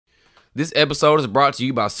This episode is brought to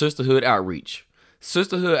you by Sisterhood Outreach.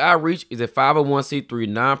 Sisterhood Outreach is a 501c3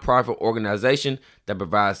 nonprofit organization that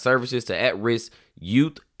provides services to at-risk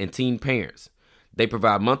youth and teen parents. They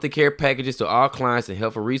provide monthly care packages to all clients and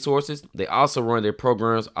helpful resources. They also run their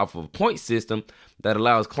programs off of a point system that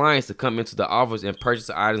allows clients to come into the office and purchase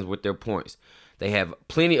items with their points. They have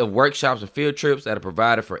plenty of workshops and field trips that are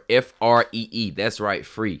provided for FREE. That's right,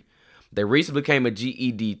 free. They recently became a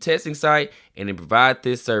GED testing site, and they provide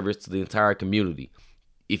this service to the entire community.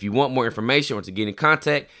 If you want more information or to get in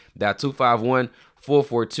contact, dial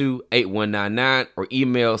 251-442-8199 or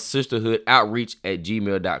email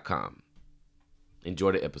sisterhoodoutreach@gmail.com.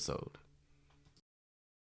 Enjoy the episode.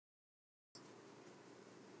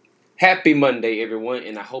 Happy Monday, everyone,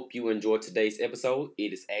 and I hope you enjoyed today's episode.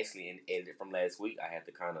 It is actually an edit from last week. I had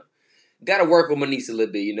to gotta work with my niece a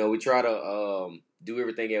little bit. You know, we try to do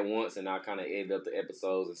everything at once, and I kind of edit up the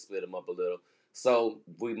episodes and split them up a little. So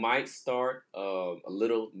we might start a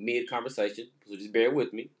little mid-conversation, so just bear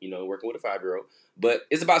with me, you know, working with a 5-year-old. But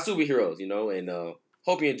it's about superheroes, you know, and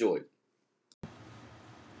hope you enjoyed.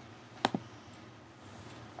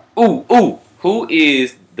 Who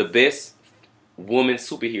is the best woman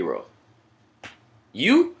superhero?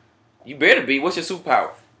 You? You better be. What's your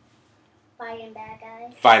superpower? Fighting bad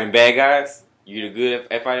guys. Fighting bad guys? You're good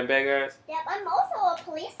at fighting bad guys? Yep, I'm also a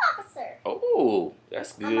police officer. Oh,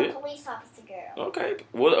 that's good. I'm a police officer girl. Okay.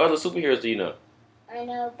 What other superheroes do you know? I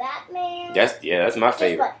know Batman. That's my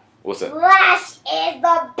favorite. What's up? Flash is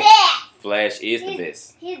the best. Flash is the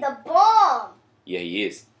best. He's the bomb. Yeah, he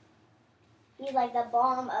is. He's like the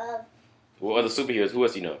bomb of... What other superheroes? Who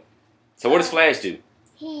else do you know? So what does Flash do?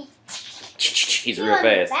 He's real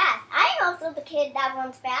fast. I'm also the kid that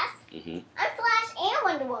runs fast. Mm-hmm. I'm Flash and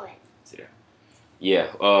Wonder Woman. See there.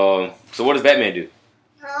 Yeah. So what does Batman do?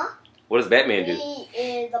 Huh? What does Batman do? He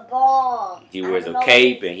is the bomb. He wears a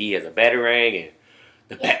cape and he has a batarang and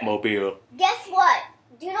the Batmobile. Guess what?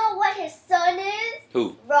 Do you know what his son is?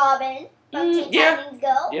 Who? Robin from Teen Titans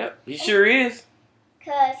Go. Yeah, he sure is.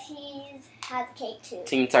 Because he has a cape too.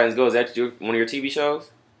 Teen Titans Go, is that one of your TV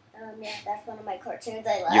shows? Yeah, that's one of my cartoons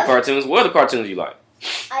I love. Your cartoons? What other cartoons you like?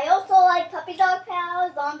 I also like Puppy Dog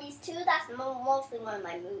Pals, Zombies too. That's mostly one of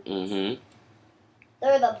my movies. Mm-hmm.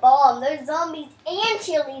 They're the bomb. There's zombies and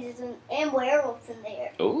cheerleaders and werewolves in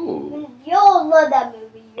there. Ooh. You'll love that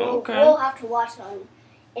movie. You'll have to watch it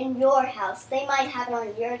in your house. They might have it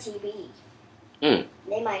on your TV. Mm.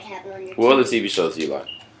 They might have it on your TV. What other TV shows do you like?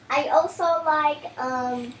 I also like,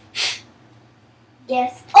 I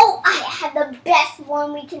have the best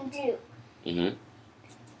one we can do. Mm-hmm.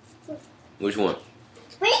 Which one?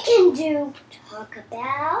 We can talk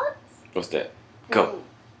about... What's that? Go.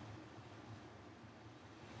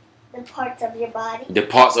 The parts of your body. The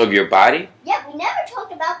parts of your body? Yeah, we never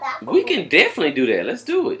talked about that before. We can definitely do that. Let's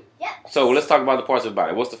do it. Yep. So let's talk about the parts of the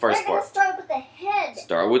body. What's the first part? We're going to start with the head.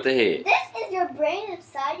 Start with the head. This is your brain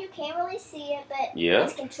inside. You can't really see it, but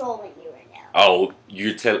it's controlling you right now. Oh,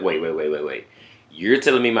 wait. You're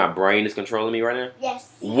telling me my brain is controlling me right now?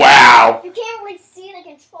 Yes. Wow. You can't really see the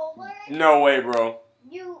controller. No way, bro.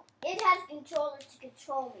 It has controllers to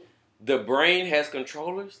control me. The brain has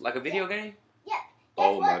controllers? Like a video game? Yeah.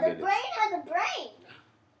 Oh my goodness. The goodness. brain has a brain.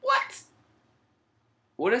 What?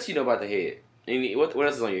 What else you know about the head? What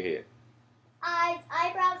else is on your head?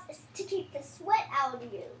 Eyebrows is to keep the sweat out of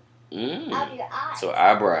you. Out of your eyes. So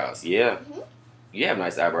eyebrows, yeah. Mm-hmm. You have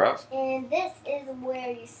nice eyebrows. And this is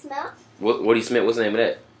where you smell. What do you smell? What's the name of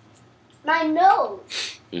that? My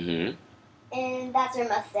nose. Mm-hmm. And that's your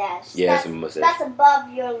mustache. Yeah, that's a mustache. That's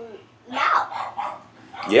above your mouth.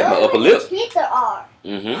 Yeah, my upper lip. Teeth there are.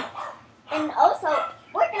 Mm-hmm. And also,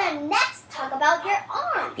 we're going to next talk about your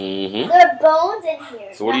arms. Mm-hmm. There are bones in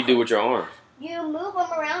here. So what do you do with your arms? You move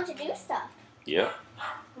them around to do stuff. Yeah.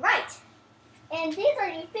 Right. And these are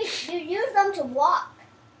your feet. You use them to walk.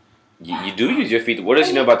 You do use your feet. What else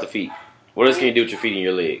you know about the feet? What else can you do with your feet and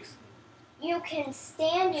your legs? You can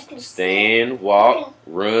stand. You can stand, walk,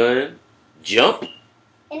 run, jump.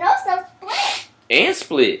 And also split. And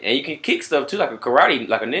split. And you can kick stuff too, like a karate,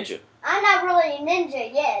 like a ninja. I'm not really a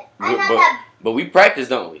ninja yet. But we practice,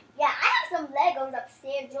 don't we? Yeah, I have some Legos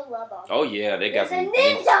upstairs. You'll love them. Oh yeah, they got some. A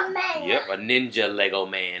ninja man. Yep, a ninja Lego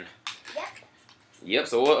man. Yep. Yep.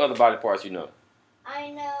 So what other body parts you know?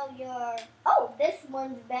 I know your... Oh, this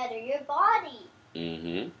one's better. Your body.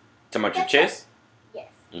 Mm-hmm. Talking about your chest?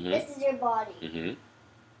 Yes. Mm-hmm. This is your body. Mm-hmm.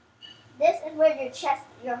 This is where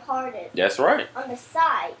your heart is. That's right. On the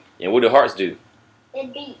side. And what do hearts do?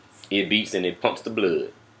 It beats. It beats and it pumps the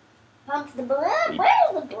blood. Pumps the blood?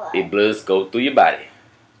 Where's the blood? It blood go through your body.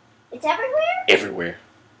 It's everywhere? Everywhere.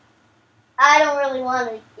 I don't really want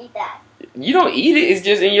to eat that. You don't eat it. It's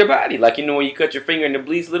just in your body. Like, you know when you cut your finger and it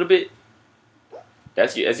bleeds a little bit?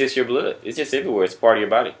 That's just your blood. It's just everywhere. It's part of your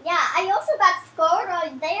body. Yeah, I also got scarred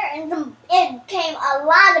right there, and a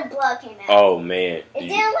lot of blood came out. Oh, man. It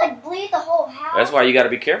didn't, like, bleed the whole house. That's why you got to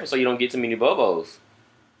be careful so you don't get too many bobos.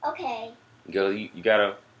 Okay. You got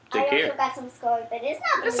to take care. I also got some scars, but it's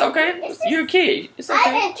not It's bleeding. okay. It's just, You're a kid. It's okay.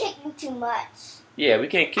 I've been kicking too much. Yeah, we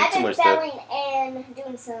can't kick too much stuff. I've been belling and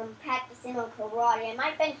doing some practicing on karate, and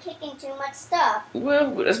I've been kicking too much stuff.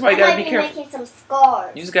 Well, that's why you got to be careful. Making some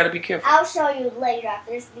scars. You just got to be careful. I'll show you later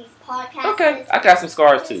after these podcasts. Okay, I got some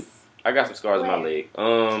scars too. I got some scars on my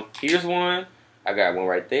leg. Here's one. I got one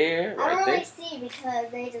right there. I don't really see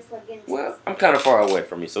because they just look interesting. Well, I'm kind of far away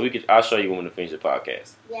from you, so I'll show you when we finish the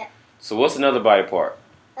podcast. Yep. So what's another body part?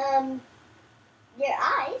 Your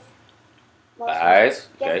eyes. Eyes.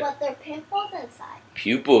 Okay. Guess what? They're pimples inside.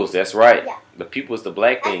 Pupils. That's right. Yeah. The pupil's the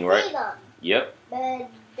black thing, right? I see them. Yep. But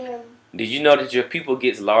Did you know that your pupil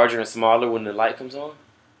gets larger and smaller when the light comes on?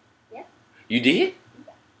 Yep. You did?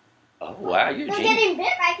 Oh wow, you're they're genius. getting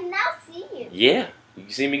big. I can now see you. Yeah. You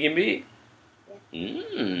can see me getting big.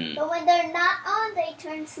 Yeah. But when they're not on, they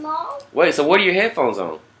turn small. Wait, so what are your headphones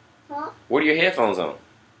on? Huh? What are your headphones on?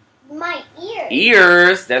 My ears.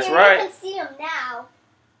 Ears, that's Here, right. You can see them now.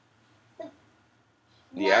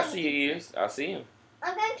 Yeah, I see your ears. I see them.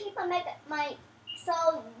 I'm going to keep on making my... So,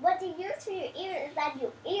 what you use for your ears is that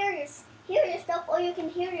you hear yourself or you can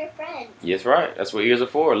hear your friends. Yes, right. That's what ears are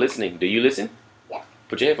for, listening. Do you listen? Yep.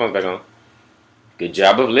 Put your headphones back on. Good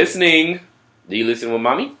job of listening. Do you listen with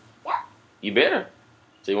mommy? Yep. You better.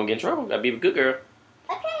 So you won't get in trouble. Gotta be a good girl.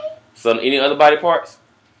 Okay. So, any other body parts?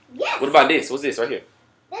 Yes. What about this? What's this right here?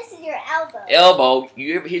 This is your elbow. Elbow.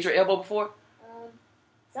 You ever hit your elbow before?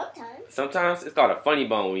 Sometimes. Sometimes. It's called a funny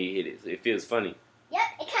bone when you hit it. So it feels funny. Yep,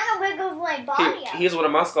 it kind of wiggles my body out. Here's one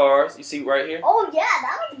of my scars. You see right here? Oh, yeah,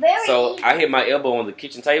 that was very easy. I hit my elbow on the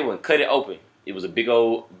kitchen table and cut it open. It was a big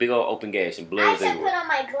old open gash and blood I was should everywhere. put on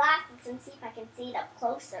my glasses and see if I can see it up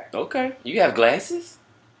closer. Okay. You have glasses?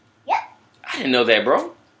 Yep. I didn't know that,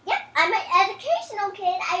 bro. Yep, I'm an educational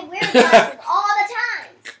kid. I wear glasses all the time.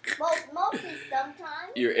 Mostly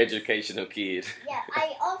sometimes. You're an educational kid. Yeah,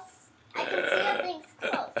 I can see up things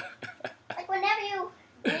close. Like whenever you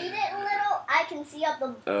read it a little, I can see up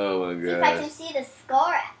the... Oh my god. If I can see the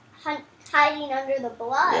scar hiding under the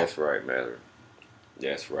blood. That's right, Mallory.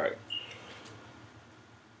 That's right.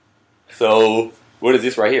 So, what is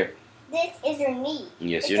this right here? This is your knee.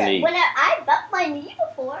 Yes, your knee. When I bumped my knee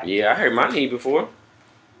before. Yeah, I heard my knee before.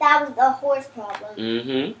 That was the horse problem.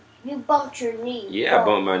 Mm-hmm. You bumped your knee. Yeah, I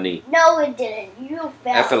bumped my knee. No, it didn't. You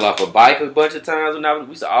fell. I fell off a bike a bunch of times we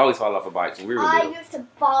used to always fall off a bike when we were little. I used to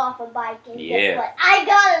fall off a bike and yeah. guess what? I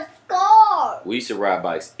got a scar. We used to ride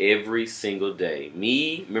bikes every single day.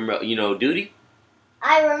 Me, remember, Duty?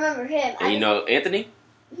 I remember him. And Anthony?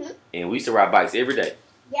 Mm-hmm. And we used to ride bikes every day.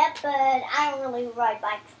 Yep, but I don't really ride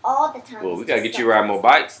bikes all the time. Well, we got to get you riding more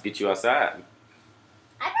bikes, get you outside.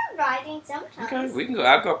 I've been riding sometimes. Okay, we can go.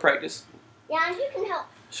 I'll go practice. Yeah, and you can help.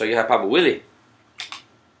 Show you how Papa Willie.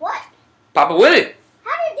 What? Papa Willie.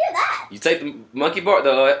 How do you do that? You take the monkey bar,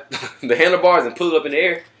 the handlebars, and pull it up in the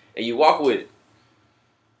air, and you walk with it.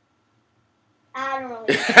 I don't really.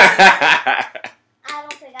 I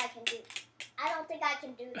don't think I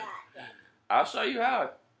can do that yet. I'll show you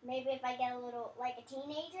how. Maybe if I get a little, like a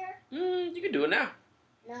teenager. You can do it now.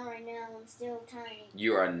 Not right now. I'm still tiny.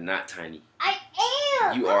 You are not tiny. I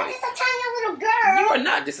am. You I'm are just a tiny little girl. You are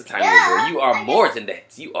not just a tiny little girl. You are more than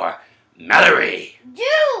that. You are Mallory. Dude.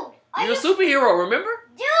 You're a superhero, remember?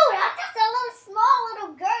 Dude, I'm just a little small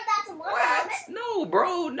little girl that's a Wonder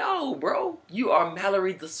Woman. No, bro. You are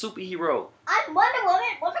Mallory the superhero. I'm Wonder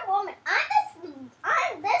Woman.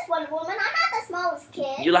 I'm this Wonder Woman. I'm not the smallest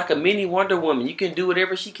kid. You're like a mini Wonder Woman. You can do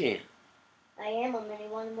whatever she can. I am a mini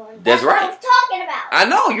Wonder Woman. That's right. What I was talking about. I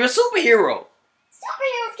know. You're a superhero.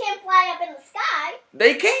 Superheroes can't fly up in the sky.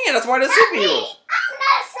 They can. That's why they're Not superheroes. me. I'm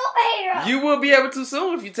not a superhero. You will be able to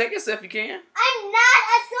soon if you take yourself. You can. I'm not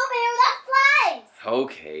a superhero that flies.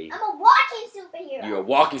 Okay. I'm a walking superhero. You're a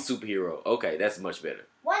walking superhero. Okay, that's much better.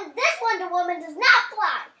 This Wonder Woman does not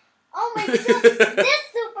fly. Only this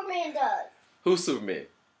Superman does. Who's Superman?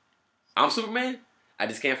 I'm Superman? I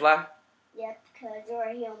just can't fly? Yep, because you're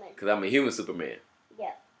a human. Because I'm a human Superman.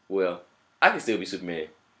 Yep. Well, I can still be Superman.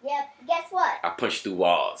 Yep, guess what? I punch through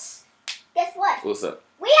walls. Guess what? What's up?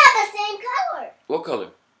 We have the same color. What color?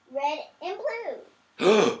 Red and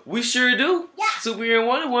blue. We sure do. Yeah. Superhero and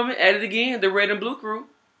Wonder Woman at it again. The red and blue crew.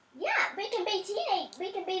 Yeah, we can be teenage.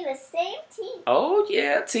 We can be the same team. Oh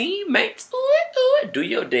yeah, teammates. Ooh it. Do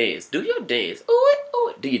your dance. Do your dance. Ooh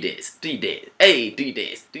it. Do your dance. Do your dance. Hey, do your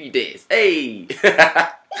dance. Do your dance. Hey.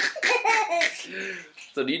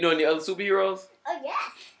 So do you know any other superheroes? Oh yes.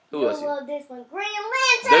 Who else? Love this one. Green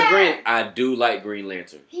The Lantern. I do like Green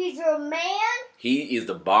Lantern. He's your man. He is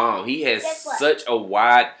the bomb. He has Guess what? such a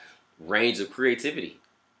wide range of creativity.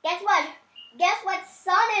 Guess what? Guess what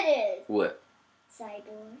son it is? What?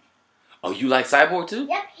 Cyborg. Oh, you like Cyborg too?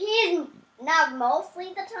 Yep, he's not mostly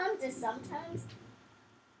the time, just sometimes.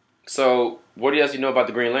 So, what else you know about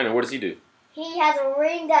the Green Lantern? What does he do? He has a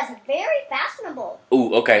ring that's very fashionable.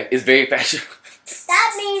 Ooh, okay. It's very fashionable.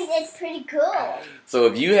 That means it's pretty cool. So,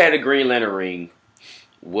 if you had a Green Lantern ring,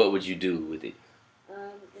 what would you do with it?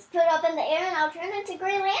 Just put it up in the air and I'll turn into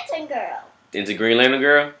Green Lantern Girl. Into Green Lantern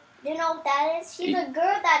Girl? Do you know what that is? She's a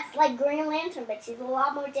girl that's like Green Lantern, but she's a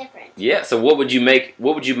lot more different. Yeah. So, what would you make?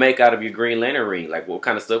 What would you make out of your Green Lantern ring? Like, what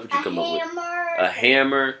kind of stuff would you come up with? A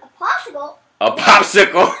hammer. A popsicle. A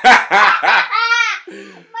popsicle. My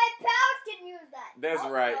powers can use that. That's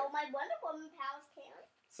also, right. My Wonder Woman powers can.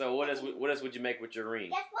 So, what else would you make with your ring?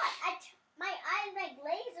 Guess what? My eyes like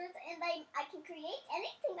lasers, and I can create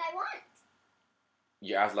anything I want.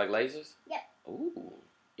 Your eyes like lasers? Yep. Ooh,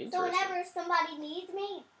 interesting. So whenever somebody needs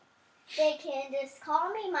me, they can just call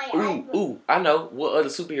me. My eyes. Ooh, I know. What other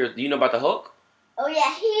superheroes? Do you know about the Hulk? Oh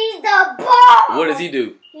yeah, he's the bomb. What does he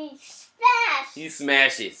do? He smashes. He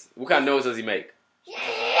smashes. What kind of noise does he make?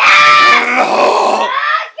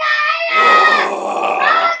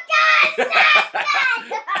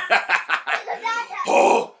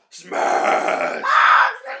 Hulk smash!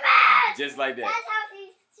 Hulk smash! Just like that. That's how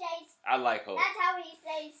he says. I like Hulk. That's how he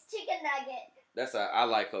says chicken nugget. That's how I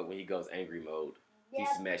like Hulk when he goes angry mode. Yep.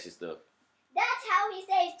 He smashes stuff. That's how he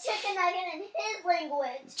says chicken nugget in his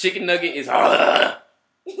language. Chicken nugget is.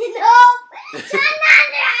 You know?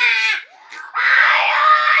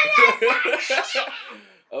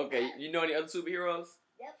 Okay, you know any other superheroes?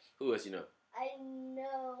 Yep. Who else you know? I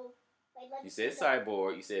know. You said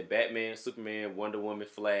Cyborg. You said Batman, Superman, Wonder Woman,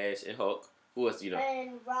 Flash, and Hulk. Who else do you know?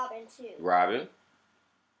 And Robin too. Robin.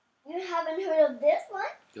 You haven't heard of this one?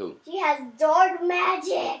 Who? She has dark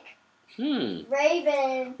magic.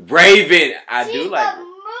 Raven. Raven. I do She's like the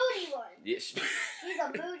moody one. Yeah, She's a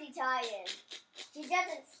moody tie-in. She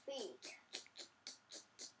doesn't speak.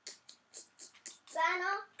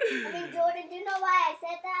 Jordan, do you know why I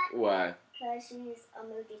said that? Why? Because she's a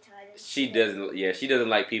moody tie-in. She doesn't. Yeah, she doesn't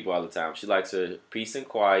like people all the time. She likes her peace and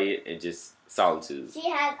quiet and just solitude. She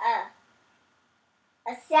has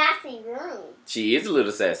a sassy room. She is a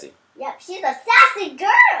little sassy. Yep, she's a sassy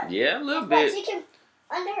girl. Yeah, a little But bit. she can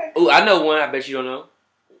under her. Oh, I know one. I bet you don't know.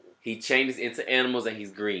 He changes into animals and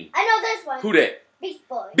he's green. I know this one. Who that? Beast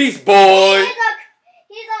Boy. Beast Boy.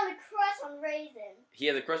 He's on a crush on Raisin. He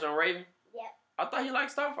has a crush on Raven? Yep. I thought he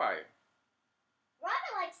liked Starfire.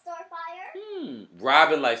 Robin likes Starfire.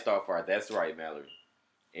 Robin likes Starfire. That's right, Mallory.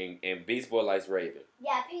 And Beast Boy likes Raven.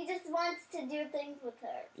 Yep, he just wants to do things with her.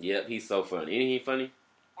 Yep, he's so funny. Ain't he funny?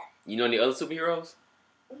 You know any other superheroes?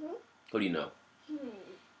 Mhm. Who do you know?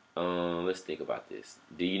 Let's think about this.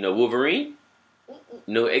 Do you know Wolverine?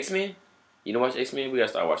 You know X-Men? You know watch X-Men? We gotta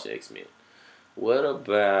start watching X-Men. What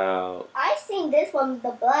about... I've seen this one,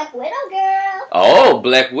 the Black Widow girl. Oh,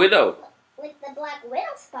 Black Widow. Like the Black Widow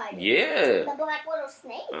spider. Yeah. The Black Widow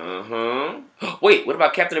snake. Uh-huh. Wait, what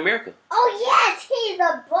about Captain America? Oh, yes, he's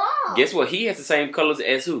the bomb. Guess what? He has the same colors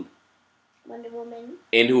as who? Wonder Woman.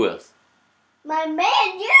 And who else? My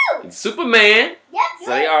man, you. Superman. Yep. So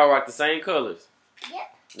they all rock the same colors. Yep.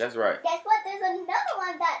 That's right. Guess what? There's another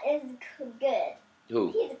one that is good.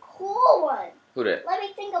 Who? He's a cool one. Who that? Let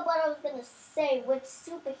me think of what I was going to say, which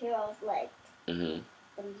superheroes liked Mm-hmm.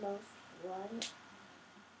 the most one.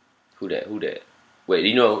 Who that? Who that? Wait, do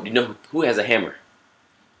you know who has a hammer?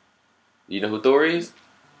 Do you know who Thor is?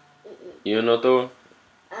 You don't know Thor?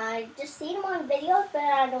 I just seen him on videos, but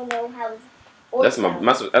I don't know how his voice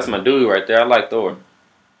That's my dude right there. I like Thor.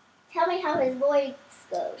 Tell me how his voice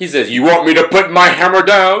goes. He says, "You want me to put my hammer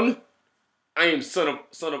down? I am son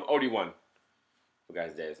of Obi-Wan." I forgot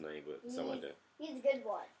his dad's name, but something like that. He's a good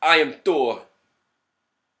one. I am Thor.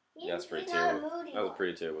 That's pretty he's terrible. Not a moody That was a one.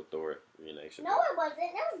 pretty terrible Thor reenaction. No, it wasn't.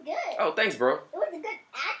 That was good. Oh, thanks, bro. It was a good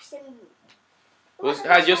action.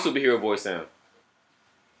 How's your superhero voice sound?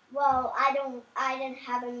 Well, I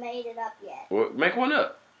haven't made it up yet. Well, make one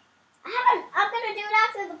up. I'm gonna do it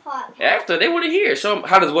after the podcast. After they want to hear. Show them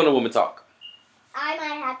how does Wonder Woman talk. I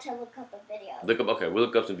might have to look up a video. We'll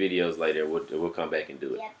look up some videos later. We'll come back and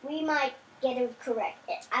do it. Yep, we might get it correct.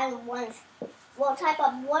 We'll type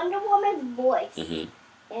up Wonder Woman's voice. Mm-hmm.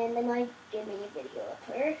 and they might give me a video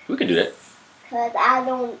of her. We can do that. Cause I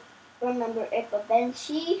don't remember it, but then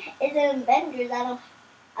she is in Avengers. I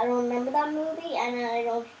don't remember that movie, and I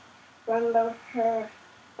don't remember her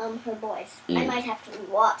voice. I might have to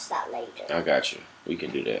watch that later. I got you. We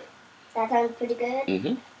can do that. That sounds pretty good.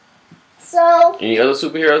 Mm-hmm. So. Any other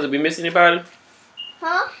superheroes? Did we miss anybody?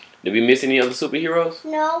 Huh? Did we miss any other superheroes?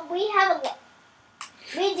 No, we have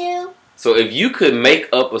we do. So if you could make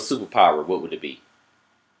up a superpower, what would it be?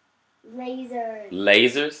 Lasers.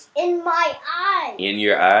 Lasers? In my eyes. In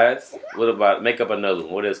your eyes? What about, make up another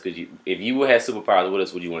one. What else could you, if you would have superpowers, what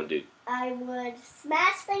else would you want to do? I would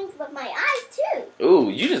smash things with my eyes too. Ooh,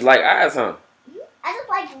 you just like eyes, huh? I just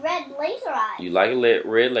like red laser eyes. You like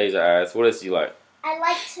red laser eyes. What else do you like? I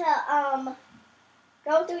like to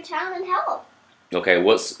go through town and help. Okay,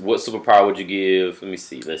 what superpower would you give? Let me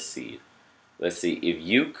see. Let's see. If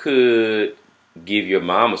you could give your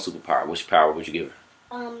mom a superpower, which power would you give her?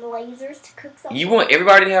 Lasers to cook something. You want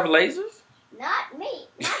everybody to have lasers? Not me.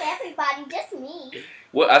 Not everybody. Just me.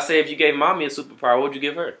 Well, I say if you gave mommy a superpower, what would you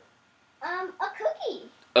give her? A cookie.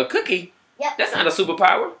 A cookie? Yep. That's not a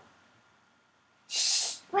superpower.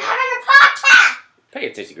 Shh. We're having a podcast. Pay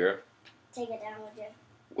attention, girl. Take it down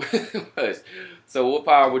with you. So what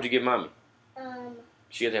power would you give mommy?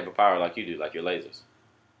 She has to have a power like you do, like your lasers.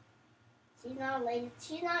 She's not a laser.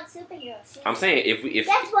 She's not a superhero. I'm saying if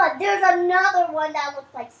guess what? There's another one that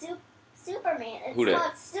looks like Superman. It's who that?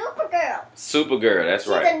 called Supergirl. Supergirl, that's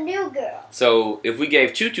right. She's a new girl. So if we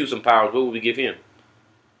gave Choo Choo some powers, what would we give him?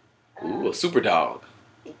 Ooh, a super dog.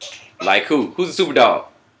 Like who? Who's a super dog?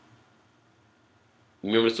 You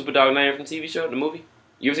remember the super dog name from the TV show, the movie?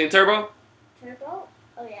 You ever seen Turbo? Turbo?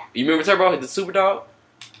 Oh yeah. You remember Turbo, the super dog?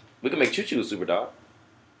 We can make Choo Choo a super dog.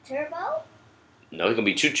 Turbo? No, he's gonna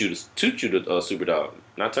be Choo Choo the super dog,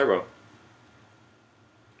 not Turbo.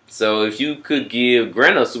 So if you could give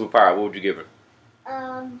Grandma a superpower, what would you give her?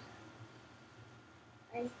 I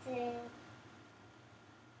think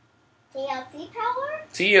TLC power.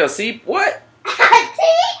 TLC? What?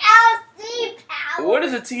 TLC power. What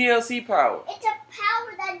is a TLC power? It's a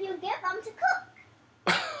power that you give them to cook.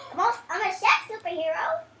 I'm a chef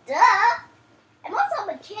superhero. Duh. I'm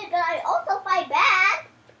also a kid, but I also fight bad.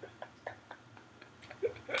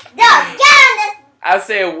 Duh, get on this. I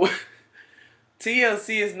said,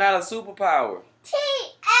 TLC is not a superpower.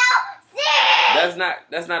 TLC.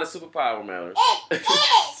 That's not a superpower, Mallory. It is.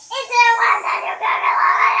 It's the one that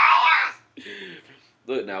you got.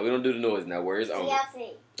 Look, now we don't do the noise now. Where is on?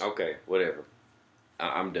 TLC. Okay, whatever.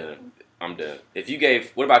 I'm done. If you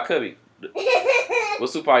gave, what about Cubby? What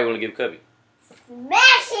superpower you want to give Cubby?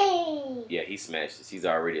 Smashing. Yeah, he smashes. He's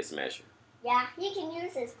already a smasher. Yeah, he can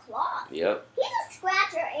use his claws. Yep. He's a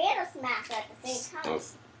scratcher and a smasher at the same time. Oh,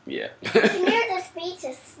 yeah. He can use his feet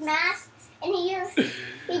to smash, and he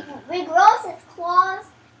regrows his claws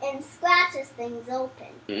and scratches things open.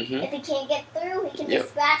 Mm-hmm. If he can't get through, he can just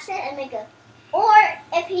scratch it and make a. Or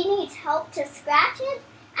if he needs help to scratch it,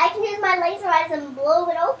 I can use my laser eyes and blow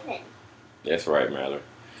it open. That's right, Mallory.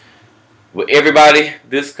 Well, everybody,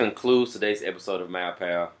 this concludes today's episode of Mal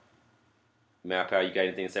Pal. Mal Pal, you got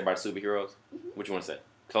anything to say about superheroes? Mm-hmm. What you want to say?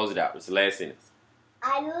 Close it out. It's the last sentence.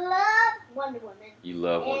 I love Wonder Woman. You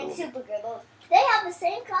love Wonder Woman. And Supergirl. They have the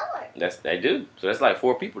same color. They do. So that's like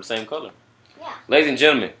 4 people the same color. Yeah. Ladies and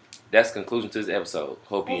gentlemen, that's the conclusion to this episode.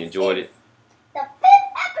 Hope you enjoyed it. The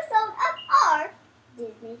 5th episode of our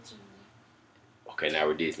Disney Channel. Okay, now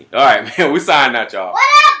we're Disney. All right, man. We signing out, y'all. What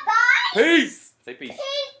up, guys? Peace. Say peace.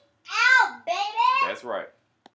 Peace out, baby. That's right.